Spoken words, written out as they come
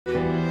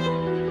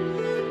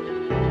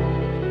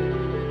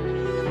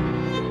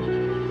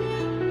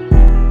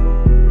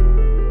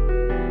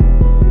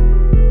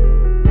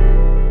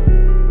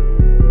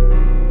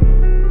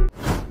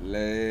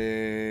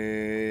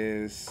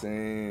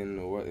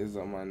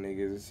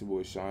niggas? It's your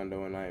boy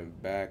Shaundooe, and I am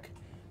back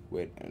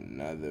with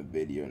another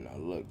video. Now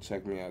look,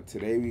 check me out.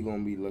 Today we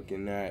gonna be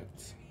looking at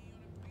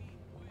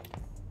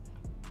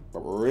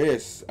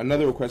Bris,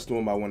 another request to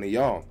him by one of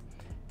y'all,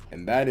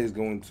 and that is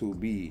going to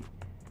be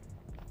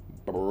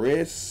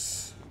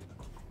Bris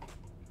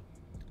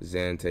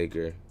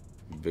XanTaker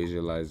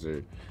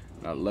visualizer.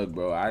 Now look,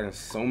 bro,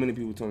 so many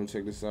people told me to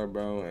check this out,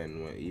 bro,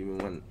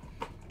 and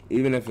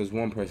even if it's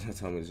one person that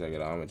told me to check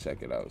it out, I'm gonna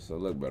check it out. So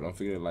look, bro, don't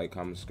forget to like,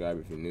 comment, subscribe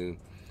if you're new.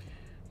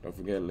 Don't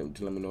forget to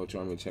let me know what you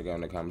want me to check out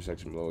in the comment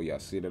section below. Y'all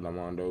see that I'm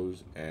on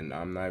those, and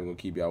I'm not even gonna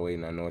keep y'all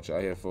waiting. I know what y'all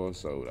here for.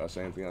 So without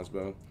saying anything else,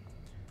 bro,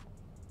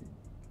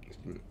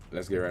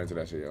 let's get right into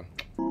that shit, yo.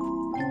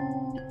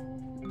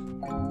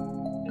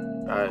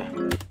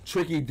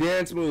 Tricky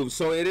dance moves.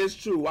 So it is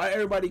true. Why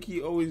everybody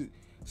keep always?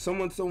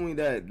 Someone told me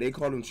that they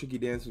called them tricky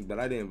dance moves, but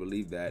I didn't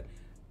believe that.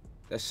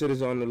 That shit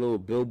is on the little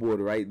billboard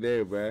right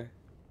there, bruh.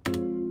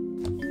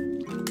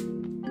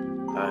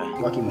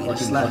 Fucking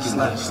slap.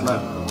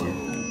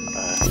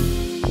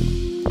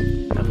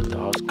 Never thought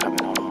I was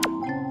coming home,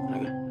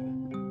 nigga.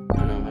 I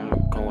know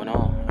what's going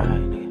on,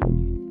 nigga.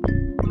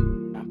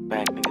 I'm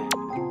back, nigga.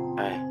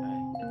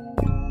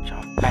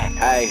 I'm back,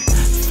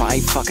 if I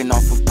ain't fucking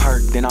off a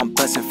perk, then I'm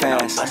bustin'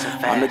 fast.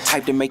 I'm the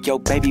type to make your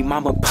baby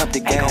mama pump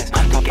the gas.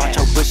 Pop out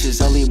your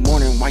bushes early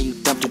morning while you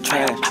dump the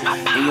trash.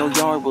 In your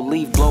yard with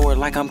leaf blower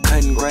like I'm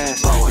cutting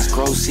grass. It's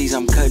grow seeds,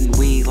 I'm cutting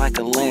weed like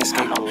a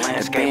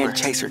landscaper. A band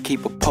chaser,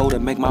 keep a pole to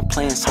make my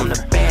plan safer.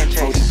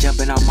 40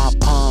 jumping out my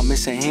palm,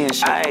 it's a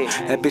handshake.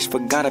 That bitch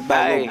forgot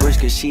about Lil' Bris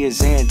cause she a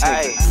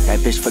XanTaker.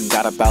 That bitch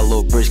forgot about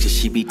Lil' Bris cause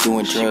she be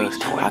doing drugs.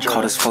 I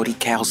call this 40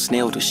 cal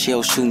snail, the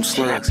shell shooting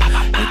slugs.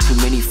 Ain't too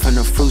many from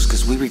the fruits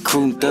cause we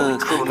recruiting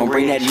thugs. Don't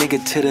bring that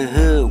nigga to the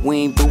hood, we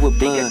ain't boo with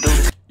blood.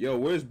 Yo,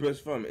 where's Bris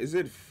from? Is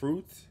it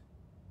Fruit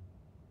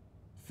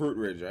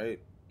Ridge, right?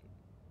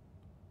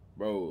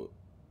 Bro,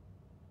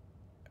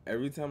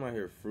 every time I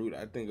hear fruit,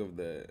 I think of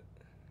the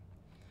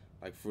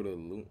Fruit of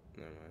the Loop.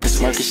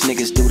 Smirkish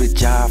niggas do the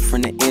job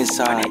from the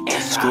inside.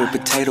 Screw a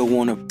potato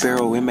on a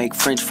barrel and make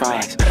french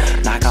fries.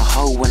 Knock a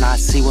hoe when I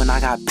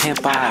got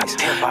pimp eyes.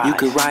 You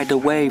could ride the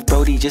wave,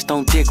 Brody, just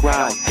don't dick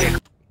ride.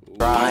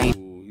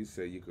 Ooh, you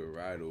said you could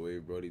ride the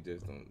wave, Brody,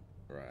 just don't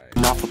ride.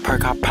 Off a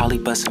perk, I probably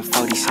bust in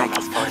 40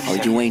 seconds. Oh,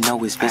 you ain't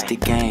know it's Vista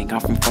Gang, I'm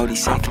from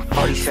 42nd.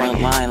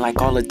 Front line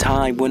like all the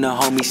time when the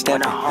homie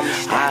steppin'.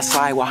 I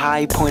slide with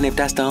high point if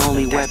that's the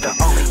only weapon.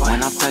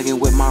 When I'm thuggin'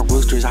 with my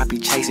roosters, I be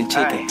chasing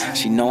chicken.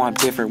 She know I'm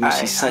different, when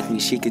she suck me,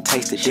 she could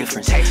taste the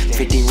difference.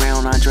 50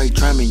 round Andre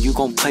Drummond, you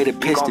gon' play the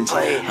Pistons.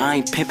 I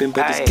ain't pimpin',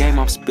 but this game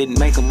I'm spittin',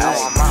 make 'em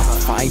listen.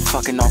 If I ain't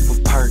fucking off a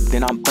perk,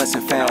 then I'm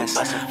bustin' fast.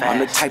 I'm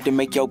the type to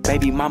make your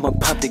baby mama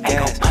pump the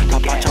gas.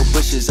 Pop out your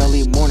bushes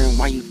early morning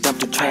while you dump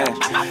the trash.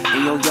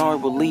 In your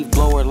yard with leaf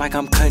blower like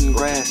I'm cutting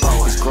grass.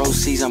 It's grow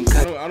seeds, I'm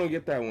cutting. I don't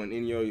get that one.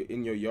 In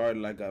your yard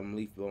like I'm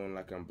leaf blowing,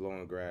 like I'm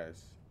blowing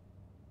grass.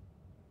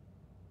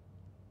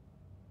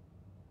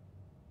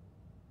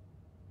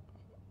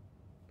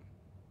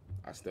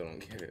 I still don't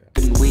get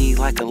it. Weed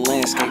like a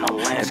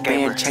landscaper. A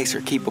band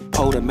chaser, keep a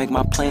pole to make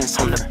my plan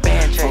safer.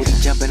 40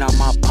 jumping out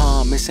my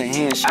palm, it's a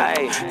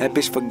handshake. That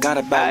bitch forgot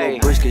about Lil'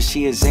 Bris cause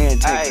she a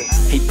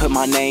XanTaker. He put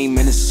my name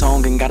in his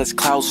song and got his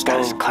clout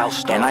stole.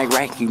 In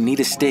Iraq, you need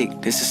a stick,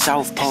 this is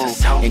South Pole.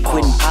 And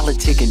quitting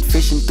politic and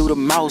fishing through the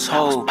mouse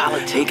hole.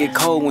 It get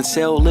cold when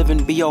cell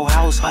living be your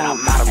household.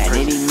 At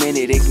any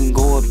minute, it can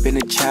go up in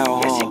a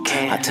chow hall.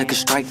 I took a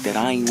strike that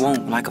I ain't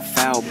want like a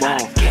foul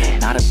ball.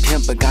 Not a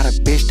pimp, but got a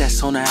bitch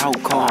that's on the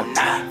outcall.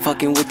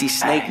 Fucking with these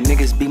snake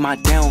niggas be my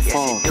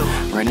downfall.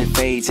 Running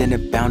fades in the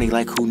bounty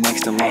like who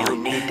next in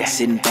line.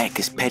 Sitting back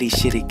is petty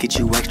shit, it get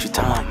you extra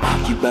time.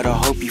 You better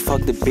hope you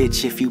fuck the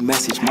bitch if you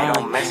message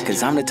mine.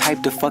 Cause I'm the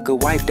type to fuck a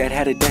wife that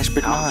had a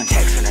desperate mind.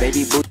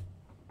 Baby boo.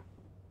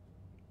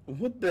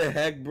 What the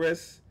heck,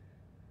 Bris?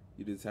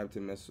 You the type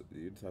to fuck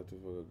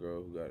a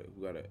girl who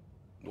got a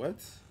what?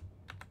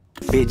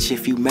 Bitch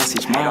if you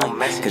message mine.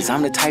 Cause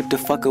I'm the type to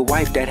fuck a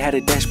wife that had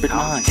a desperate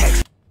mind.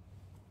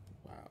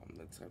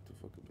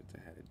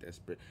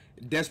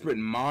 Desperate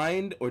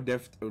mind or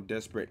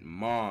desperate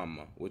mom?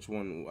 Which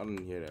one? I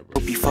didn't hear that,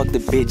 bro. Hope you fuck the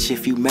bitch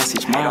if you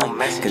message mine.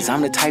 Cause I'm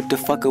the type to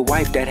fuck a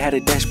wife that had a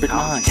desperate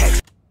mind.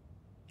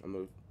 I'm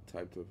the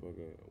type to fuck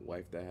a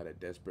wife that had a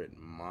desperate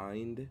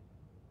mind.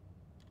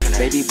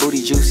 Baby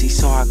booty juicy,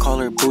 so I call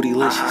her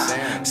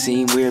bootylicious.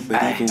 Seem weird,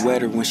 but even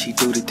wetter when she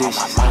do the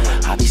dishes.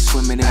 I be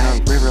swimming in a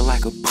river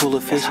like a pool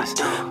of fishes.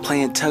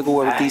 Playing tug of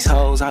war with these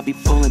hoes, I be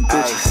pulling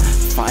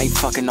bitches. If I ain't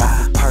fucking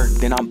off a perk,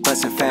 then I'm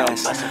bustin'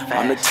 fast.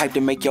 I'm the type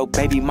to make your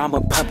baby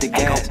mama pump the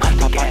gas.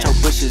 Pop out your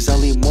bushes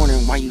early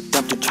morning while you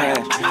dump the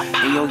trash.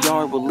 In your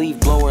yard with leaf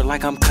blower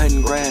like I'm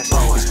cutting grass.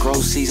 It's grow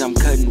seeds, I'm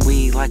cutting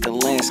weed like a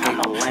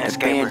landscaper. A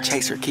band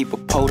chaser, keep a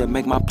pole to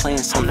make my plan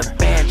safer.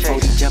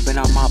 40 jumping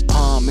out my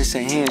palm, it's a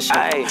handshake.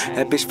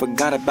 That bitch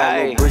forgot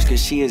about Lil' Bris cause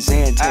she a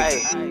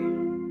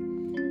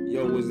XanTaker.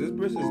 Yo, was this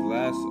Bris's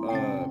last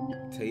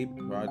tape,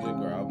 project,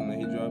 or album that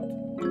he dropped?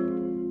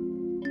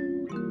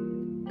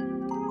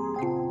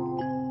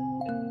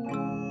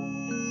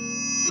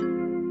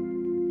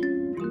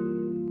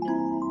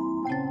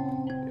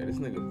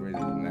 nigga Bris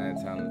is mad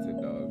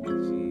talented, dog.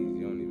 Jeez,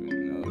 you don't even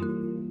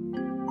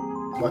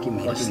know. Fucking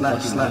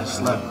slap.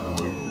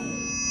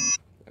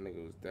 That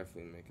nigga was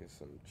definitely making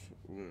some.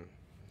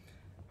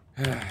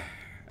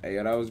 Hey,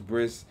 yo, that was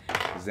Bris,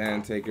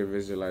 XanTaker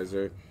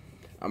Visualizer.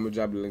 I'm gonna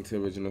drop the link to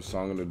the original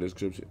song in the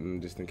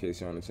description, just in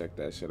case you wanna check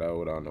that shit out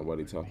without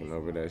nobody talking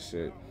over that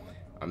shit.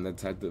 I'm the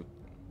type to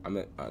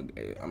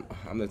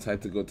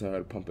go tell her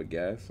to pump a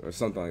gas or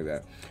something like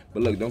that.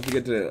 But look, don't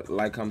forget to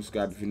like, comment,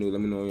 subscribe if you're new. Let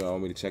me know what y'all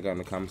want me to check out in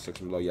the comment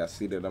section below. Y'all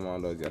see that I'm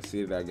on those. Y'all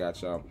see that I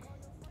got y'all.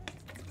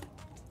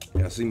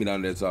 Y'all see me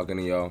down there talking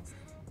to y'all.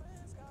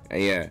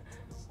 And yeah,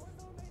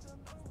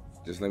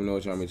 just let me know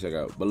what y'all want me to check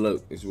out. But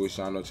look, it's your boy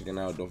Shaundooe checking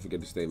out. Don't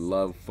forget to stay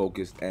love,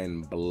 focused,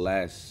 and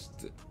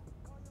blessed.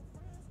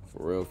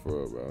 For real,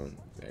 bro.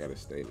 I gotta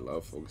stay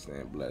love, focused,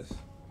 and blessed.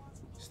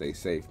 Stay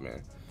safe,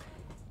 man.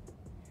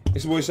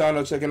 It's your boy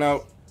Shaundooe checking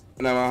out.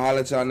 And I'm gonna holler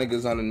at y'all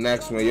niggas on the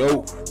next one.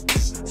 Yo.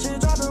 She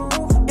drop the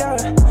roof, yeah.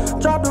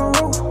 Drop the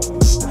roof.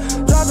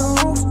 Drop the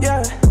roof,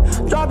 yeah.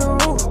 Drop the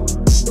roof.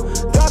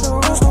 Drop the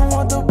roof. Don't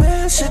want the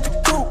bad shit to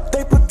do.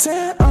 They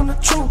pretend I'm the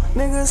truth.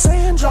 Niggas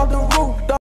saying drop the roof.